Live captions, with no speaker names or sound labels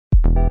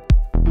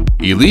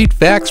Elite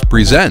Facts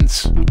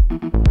presents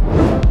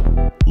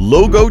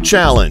Logo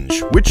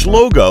Challenge. Which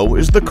logo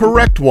is the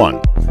correct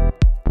one?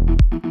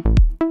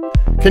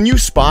 Can you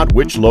spot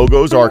which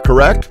logos are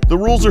correct? The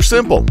rules are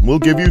simple. We'll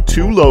give you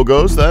two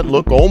logos that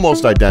look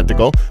almost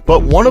identical,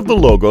 but one of the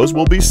logos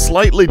will be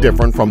slightly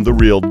different from the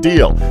real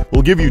deal.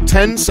 We'll give you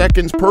 10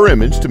 seconds per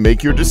image to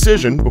make your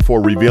decision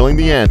before revealing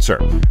the answer.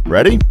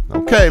 Ready?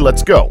 Okay,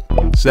 let's go.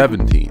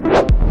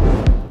 17.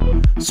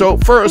 So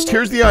first,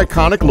 here's the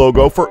iconic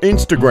logo for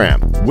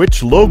Instagram.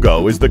 Which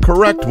logo is the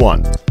correct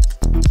one?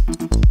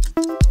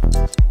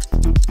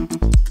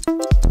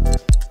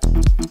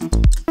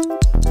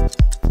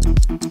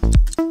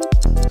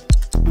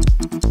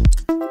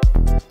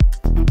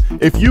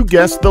 If you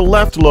guessed the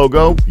left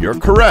logo, you're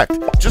correct.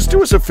 Just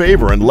do us a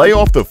favor and lay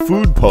off the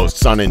food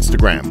posts on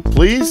Instagram,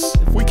 please.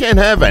 If we can't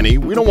have any,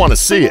 we don't want to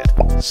see it.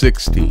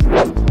 16.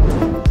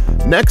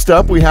 Next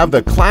up, we have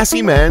the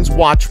classy man's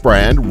watch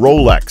brand,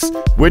 Rolex.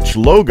 Which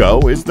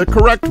logo is the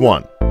correct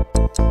one?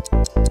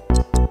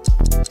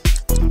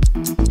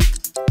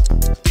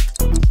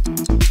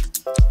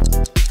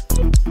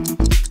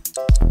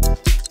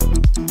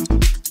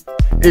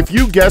 If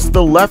you guessed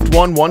the left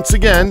one once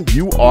again,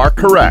 you are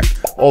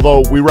correct.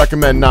 Although we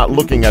recommend not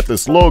looking at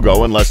this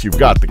logo unless you've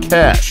got the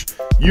cash.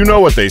 You know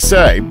what they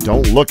say,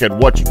 don't look at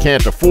what you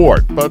can't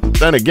afford. But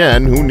then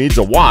again, who needs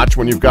a watch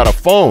when you've got a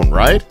phone,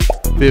 right?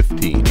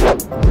 15.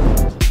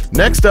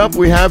 Next up,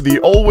 we have the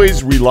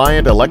always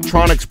reliant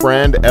electronics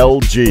brand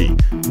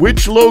LG.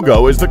 Which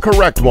logo is the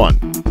correct one?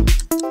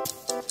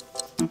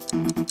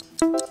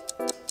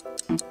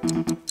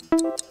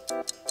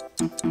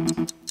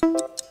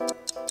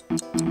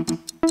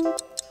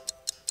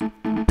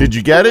 Did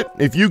you get it?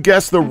 If you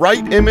guessed the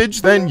right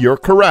image, then you're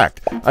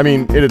correct. I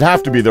mean, it'd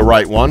have to be the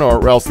right one,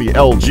 or else the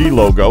LG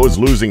logo is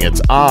losing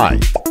its eye.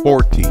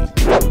 14.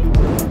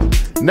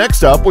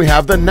 Next up, we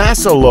have the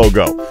NASA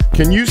logo.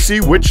 Can you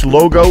see which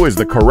logo is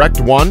the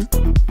correct one?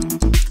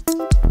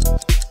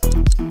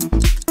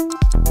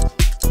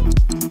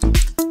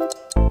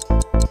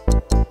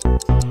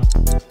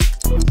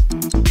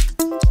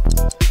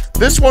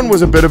 This one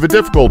was a bit of a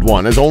difficult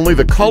one, as only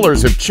the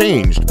colors have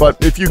changed,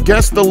 but if you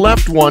guess the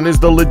left one is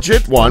the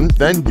legit one,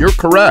 then you're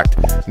correct.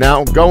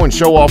 Now, go and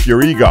show off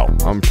your ego.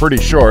 I'm pretty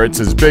sure it's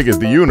as big as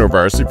the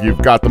universe if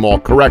you've got them all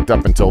correct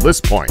up until this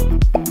point.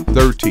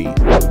 13.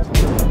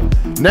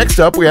 Next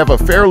up, we have a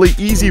fairly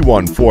easy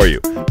one for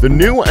you. The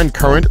new and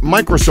current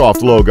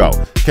Microsoft logo.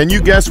 Can you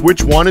guess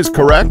which one is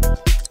correct?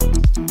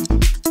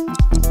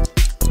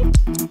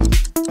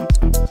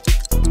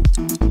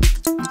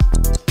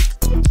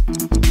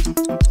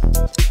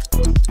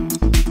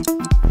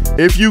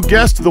 If you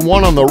guessed the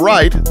one on the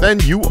right, then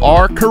you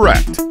are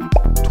correct.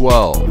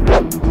 12.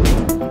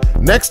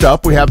 Next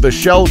up, we have the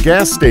Shell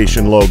gas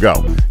station logo.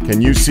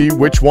 Can you see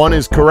which one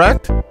is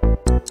correct?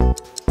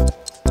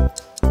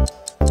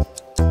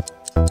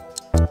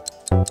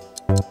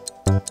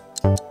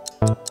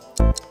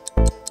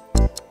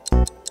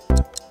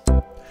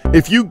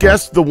 If you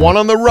guessed the one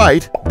on the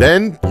right,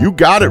 then you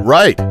got it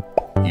right.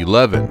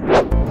 11.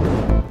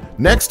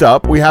 Next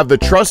up, we have the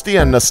trusty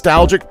and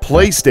nostalgic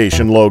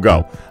PlayStation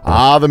logo.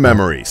 Ah, the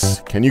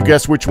memories. Can you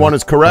guess which one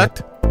is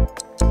correct?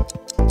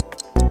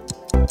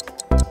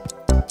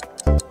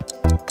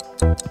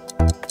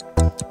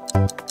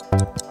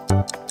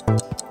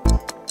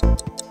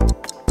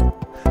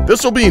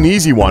 This will be an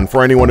easy one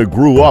for anyone who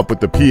grew up with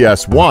the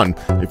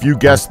PS1. If you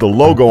guessed the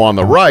logo on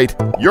the right,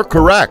 you're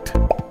correct.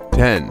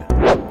 10.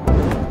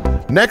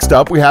 Next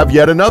up, we have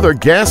yet another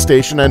gas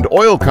station and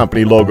oil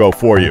company logo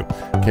for you.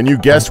 Can you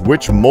guess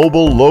which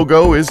mobile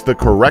logo is the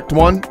correct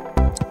one?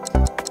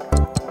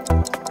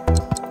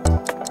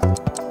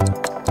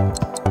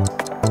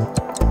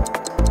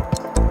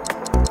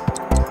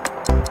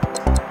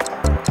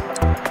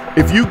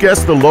 If you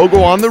guess the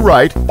logo on the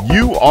right,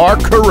 you are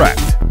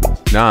correct.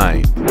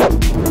 9.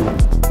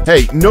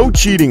 Hey, no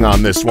cheating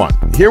on this one.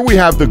 Here we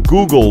have the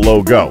Google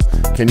logo.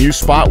 Can you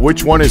spot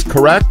which one is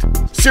correct?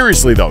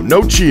 Seriously though,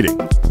 no cheating.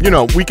 You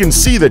know, we can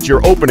see that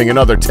you're opening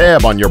another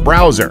tab on your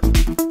browser.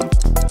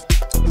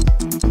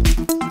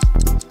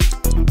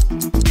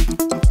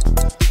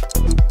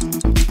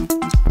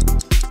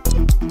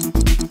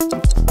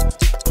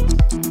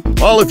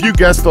 Well, if you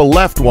guessed the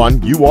left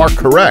one, you are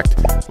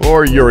correct.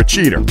 Or you're a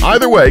cheater.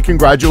 Either way,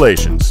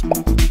 congratulations.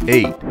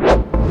 8.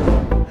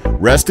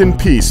 Rest in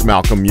peace,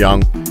 Malcolm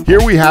Young.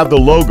 Here we have the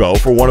logo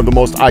for one of the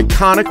most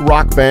iconic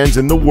rock bands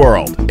in the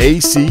world,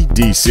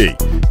 AC/DC.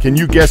 Can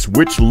you guess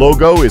which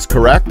logo is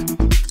correct?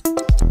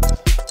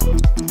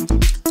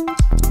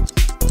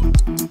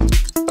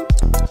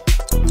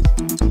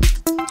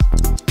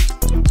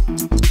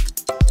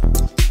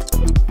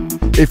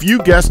 If you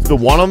guessed the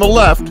one on the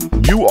left,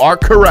 you are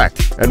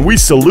correct, and we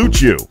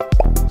salute you.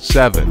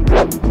 7.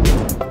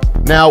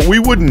 Now, we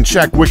wouldn't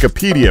check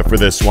Wikipedia for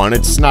this one.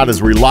 It's not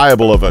as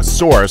reliable of a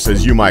source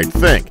as you might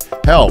think.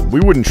 Hell,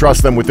 we wouldn't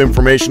trust them with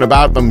information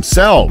about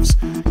themselves.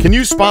 Can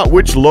you spot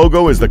which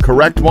logo is the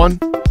correct one?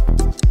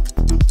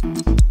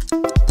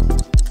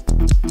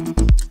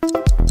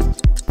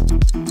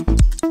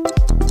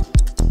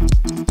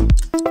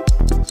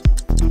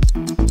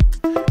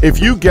 If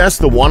you guess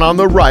the one on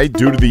the right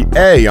due to the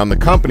A on the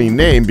company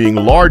name being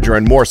larger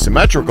and more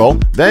symmetrical,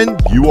 then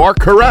you are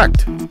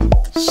correct.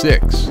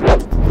 6,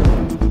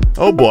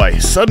 Oh boy,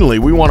 suddenly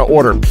we want to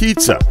order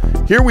pizza.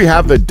 Here we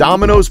have the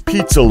Domino's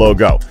Pizza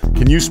logo.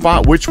 Can you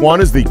spot which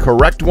one is the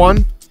correct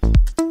one?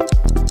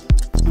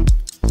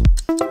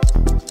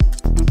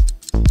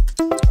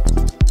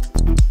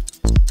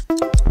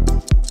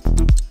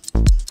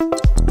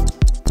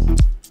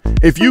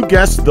 If you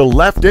guessed the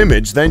left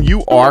image, then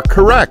you are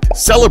correct.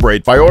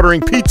 Celebrate by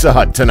ordering Pizza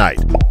Hut tonight.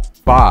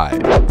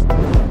 5,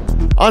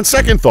 On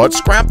second thought,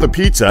 scrap the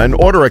pizza and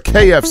order a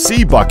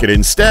KFC bucket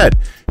instead.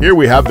 Here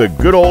we have the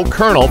good old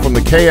Colonel from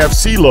the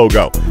KFC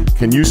logo.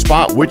 Can you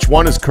spot which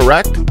one is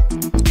correct?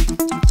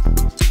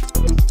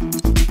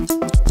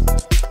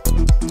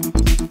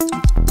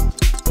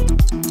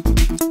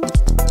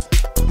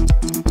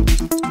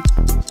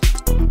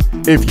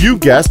 If you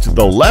guessed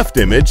the left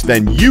image,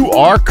 then you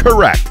are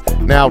correct.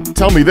 Now,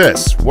 tell me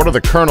this, what are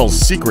the Colonel's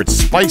secret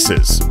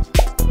spices?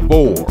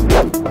 4,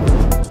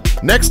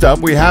 Next up,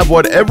 we have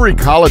what every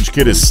college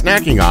kid is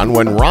snacking on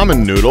when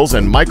ramen noodles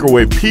and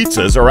microwave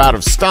pizzas are out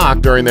of stock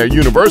during their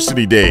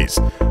university days.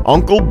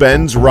 Uncle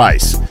Ben's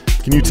Rice.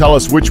 Can you tell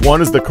us which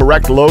one is the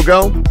correct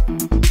logo?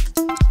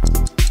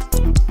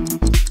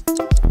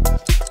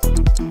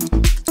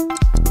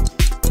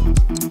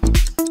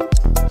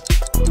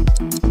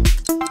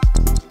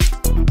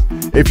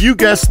 If you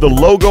guessed the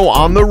logo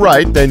on the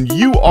right, then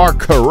you are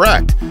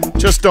correct.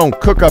 Just don't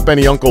cook up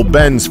any Uncle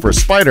Ben's for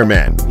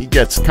Spider-Man. He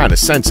gets kind of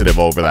sensitive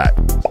over that.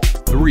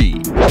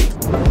 3,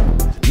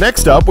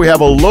 Next up, we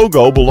have a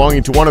logo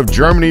belonging to one of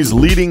Germany's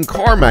leading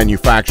car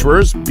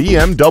manufacturers,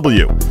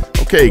 BMW.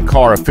 Okay,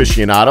 car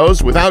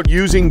aficionados, without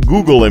using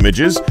Google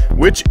Images,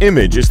 which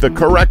image is the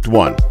correct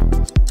one?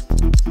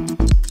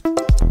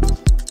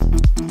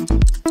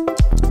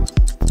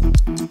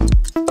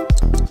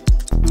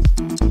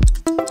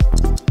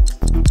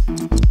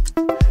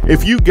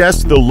 If you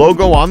guessed the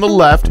logo on the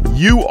left,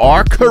 you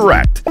are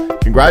correct.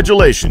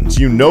 Congratulations,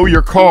 you know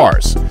your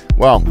cars.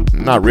 Well,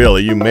 not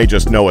really, you may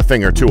just know a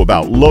thing or two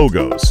about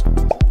logos.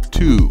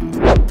 2,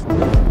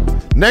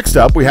 Next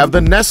up, we have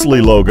the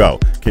Nestle logo.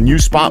 Can you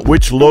spot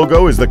which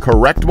logo is the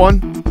correct one?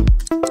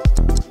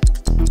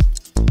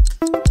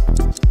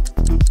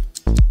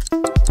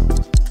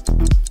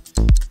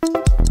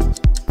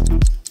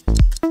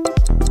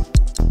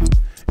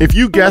 If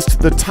you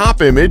guessed the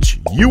top image,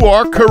 you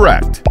are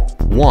correct.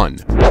 1,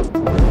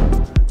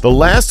 The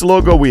last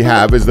logo we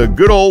have is the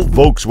good old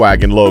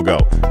Volkswagen logo.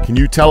 Can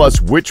you tell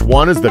us which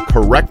one is the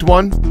correct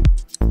one?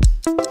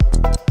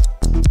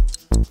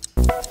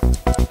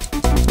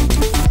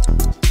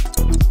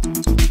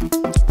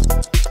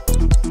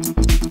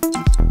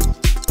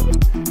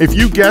 If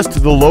you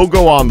guessed the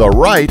logo on the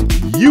right,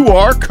 you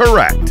are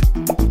correct.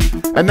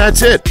 And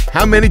that's it.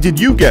 How many did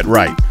you get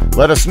right?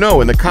 Let us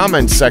know in the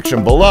comments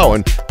section below,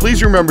 and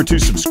please remember to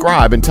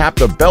subscribe and tap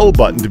the bell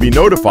button to be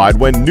notified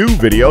when new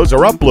videos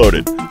are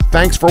uploaded.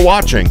 Thanks for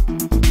watching.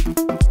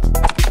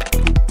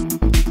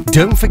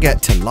 Don't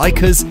forget to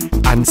like us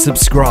and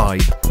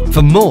subscribe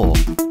for more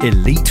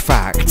Elite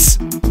Facts.